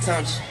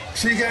rich.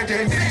 She got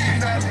that $1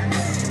 million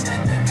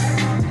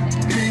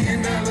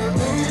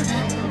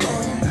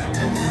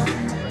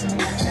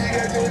She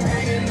got that $1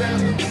 million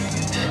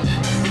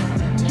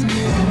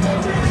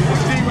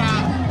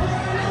D-Rock,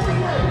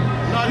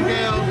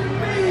 Naughtyville,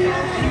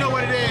 you know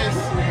what it is.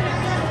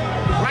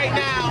 Right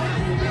now,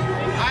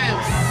 I am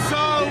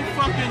so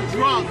fucking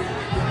drunk,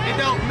 it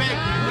don't make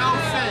no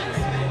sense.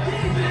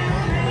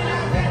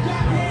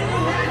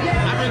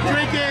 I've been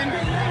drinking.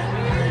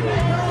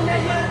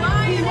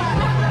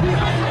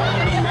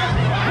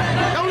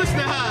 Don't listen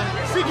to her.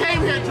 She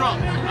came here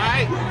drunk,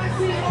 alright?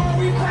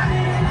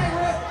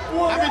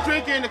 I've been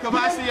drinking the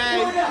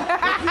Cavassier.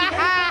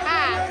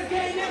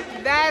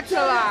 That's a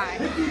lie.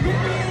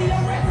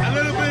 A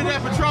little bit of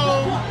that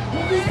Patron.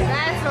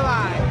 That's a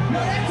lie.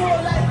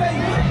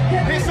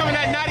 Here's some of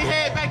that Naughty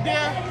Head back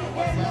there.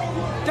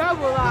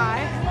 Double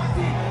lie.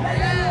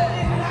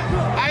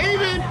 I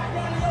even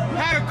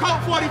had a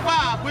Colt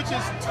 45, which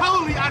is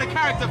totally out of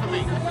character for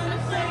me.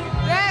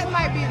 That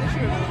might be the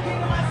truth.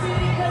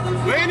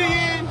 But in the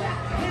end,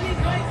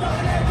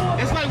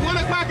 it's like 1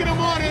 o'clock in the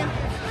morning.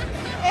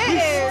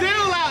 We're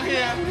still out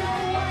here.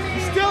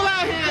 We're still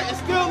out here. It's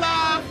still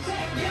live.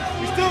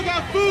 We still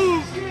got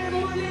food.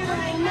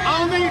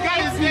 Only thing you got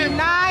is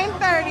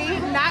 9:30,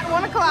 not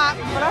 1 o'clock,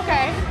 but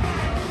okay.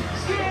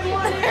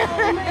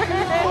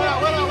 What up?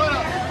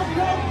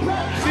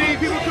 See,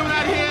 people coming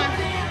out here.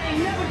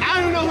 I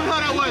don't even know who the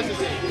hell that was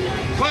today.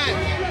 But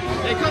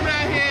they coming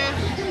out here.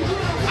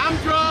 I'm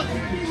drunk.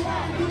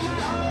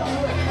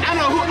 I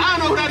don't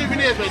know who that even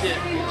is right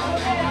there.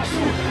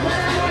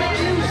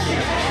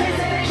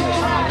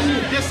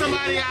 Just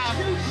somebody I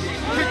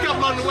picked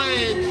up on the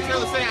way and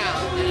tell us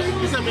down.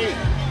 You see me?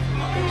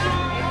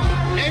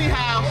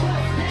 Anyhow,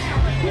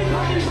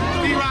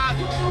 D-Rock,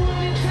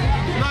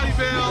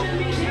 Naughtyville,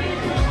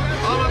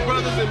 all my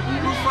brothers in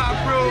Brew Phi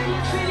Brew,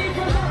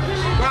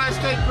 Brookwood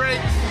St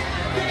Breaks,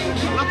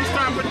 Lucky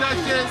Star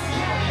Productions.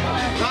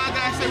 All I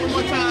gotta say one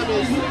more time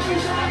is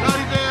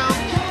Naughtyville,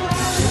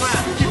 wow,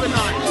 keep it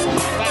naughty.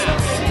 Wow.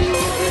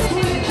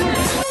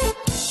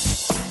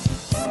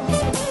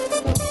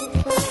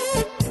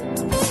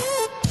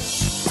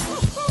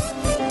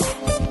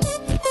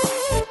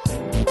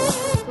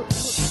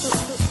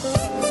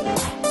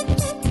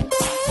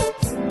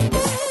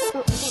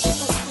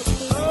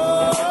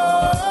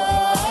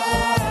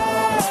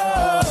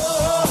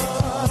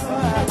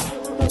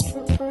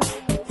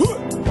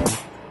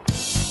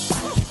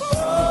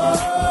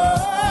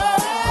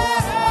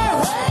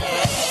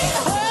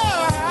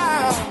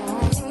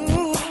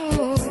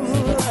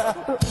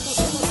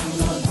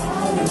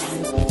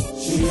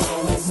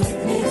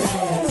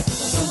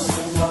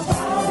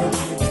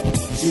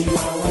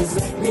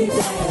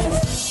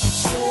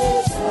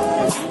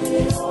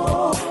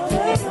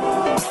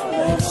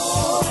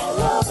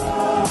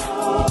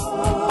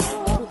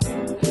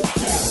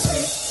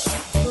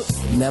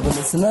 Never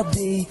listen up,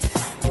 D.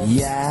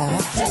 Yeah.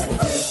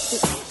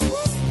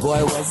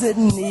 Boy, was it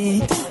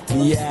neat.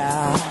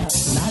 Yeah.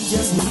 Not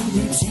just knee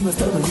deep, she was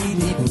totally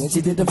deep when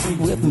she did the freak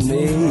with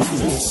me.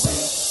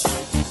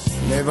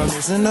 Never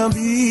missing a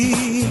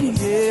beat.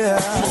 Yeah.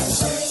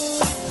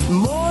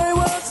 Boy,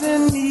 was it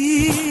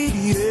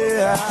neat.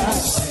 Yeah.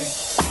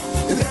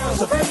 The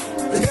girl's a freak.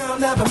 The girl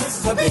never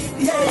misses a beat.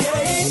 Yeah,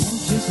 yeah.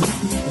 Just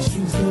she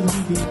was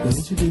totally deep when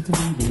she did the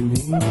freak with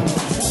me.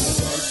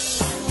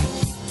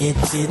 It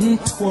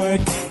didn't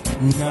work,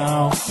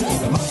 no.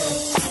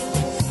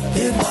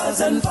 It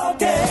wasn't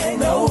fucking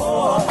no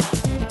more.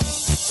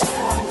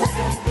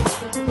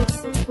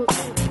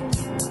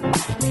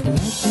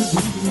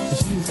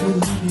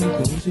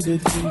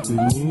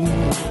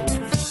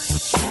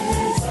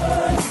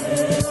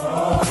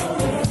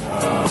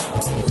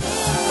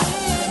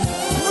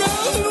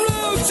 Round and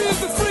round, she's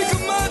the freak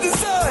of my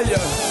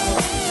desire.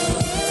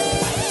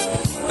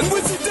 And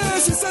when she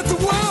danced, she set the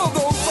world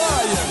on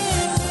fire.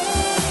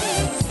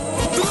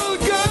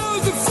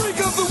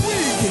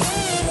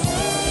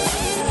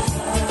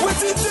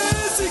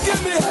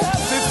 Give me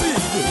happy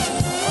feet.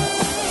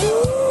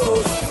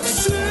 Ooh,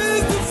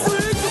 she's the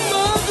freak of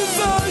my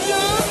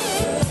desire.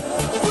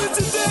 When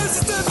she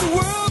dances, set the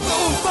world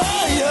on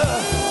fire.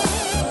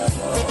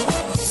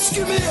 She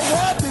give me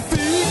happy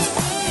feet.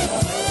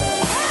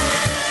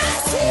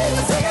 She's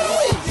the freak of the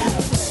week.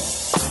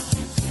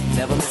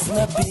 Never missing a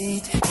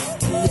beat.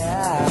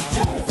 Yeah.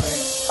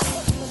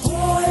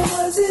 Boy,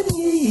 was it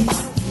neat.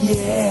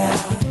 Yeah.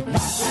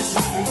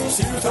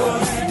 She was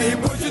totally deep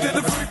when she did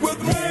the freak with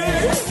me.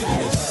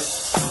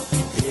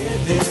 It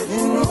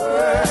didn't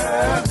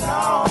work, no.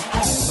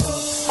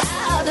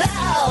 Out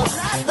loud,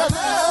 not the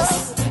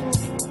most.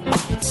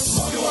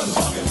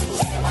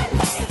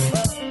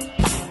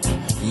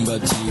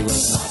 But she was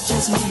not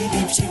just knee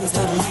deep, she was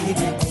totally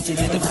deep when she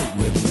did the freak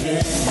with me.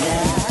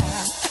 Yeah.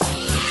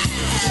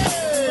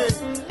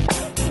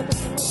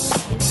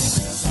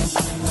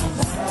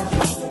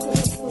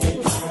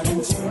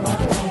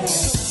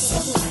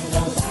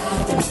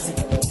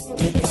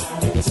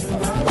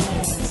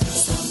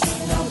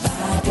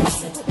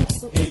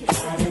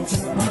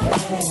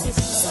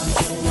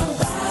 Something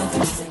about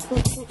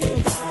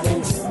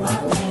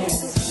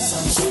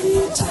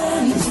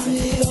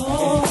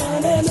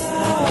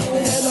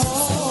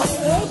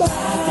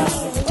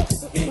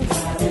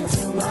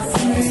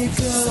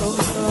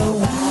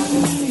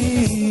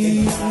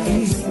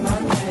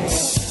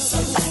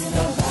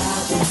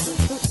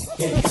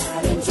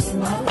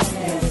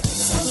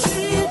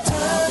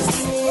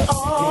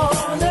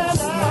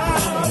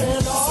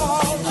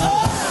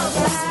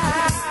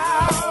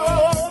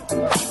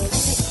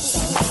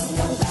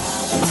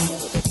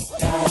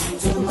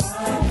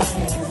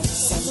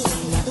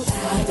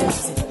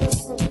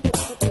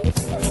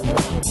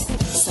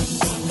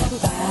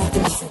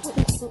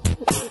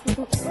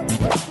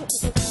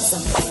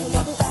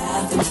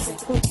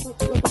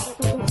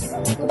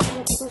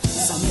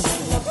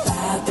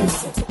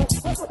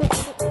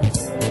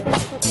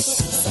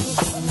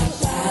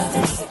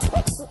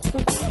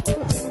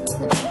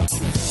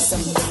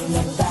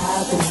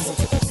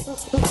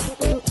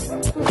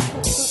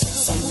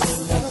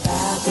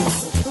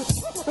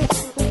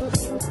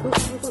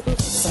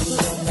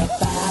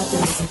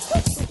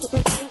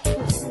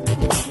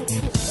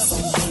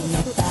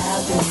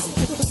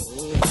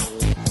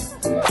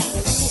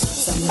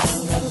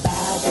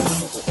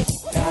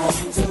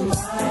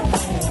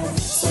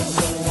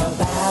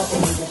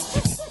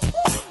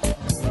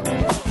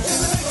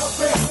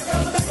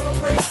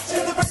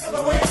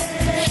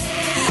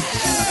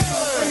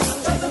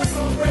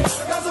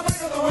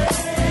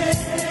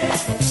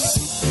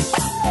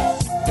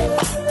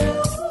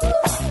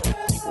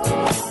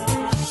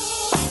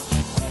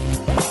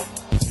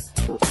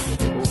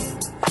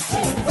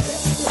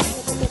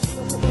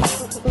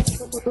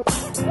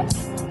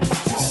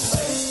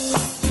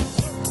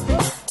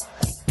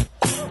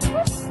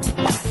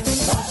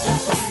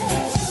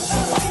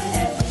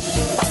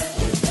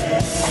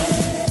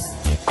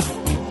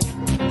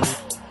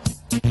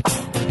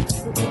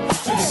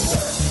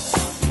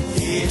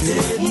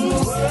didn't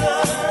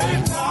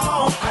work,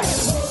 no.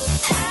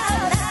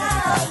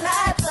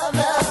 Lots of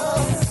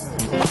love.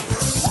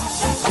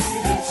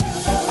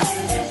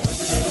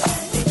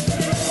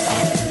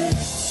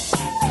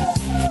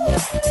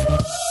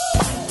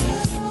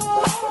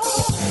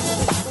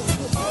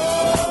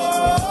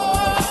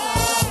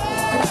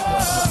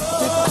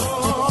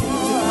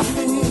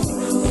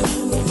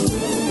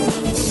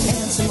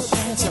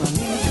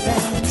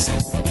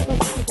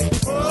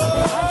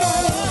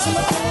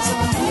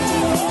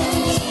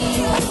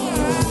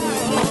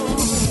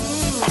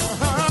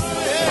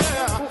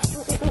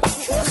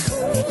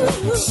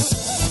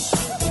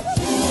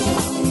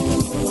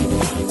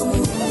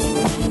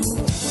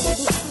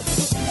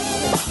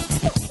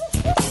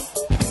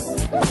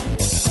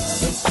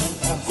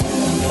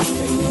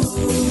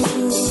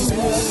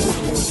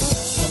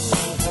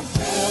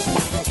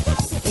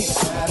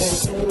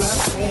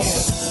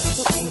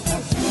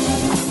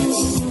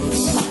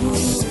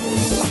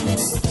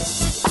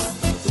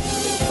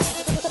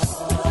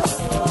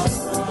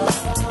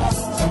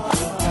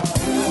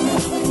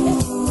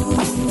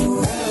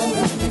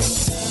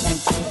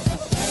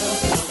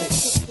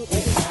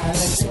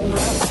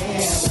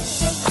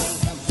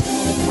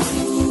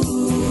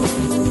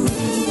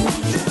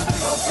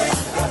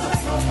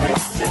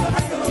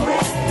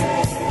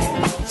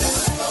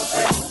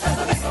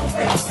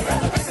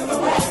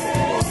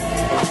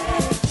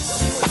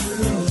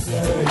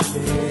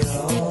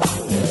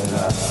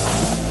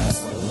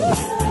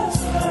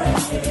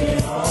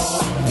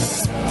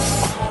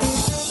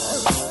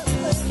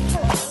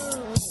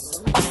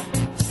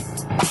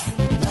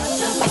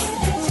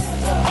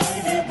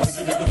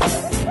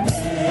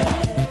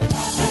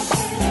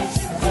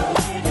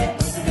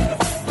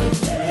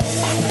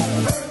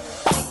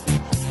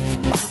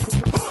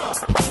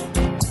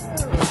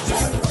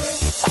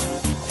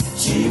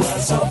 She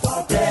was so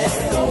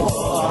fucking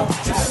war.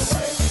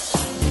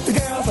 The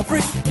girls are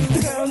free.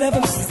 The girl never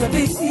misses a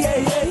beat. Yeah,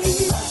 yeah,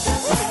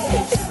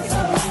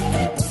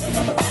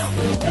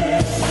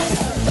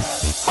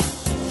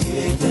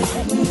 it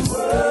didn't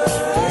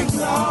work,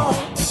 no.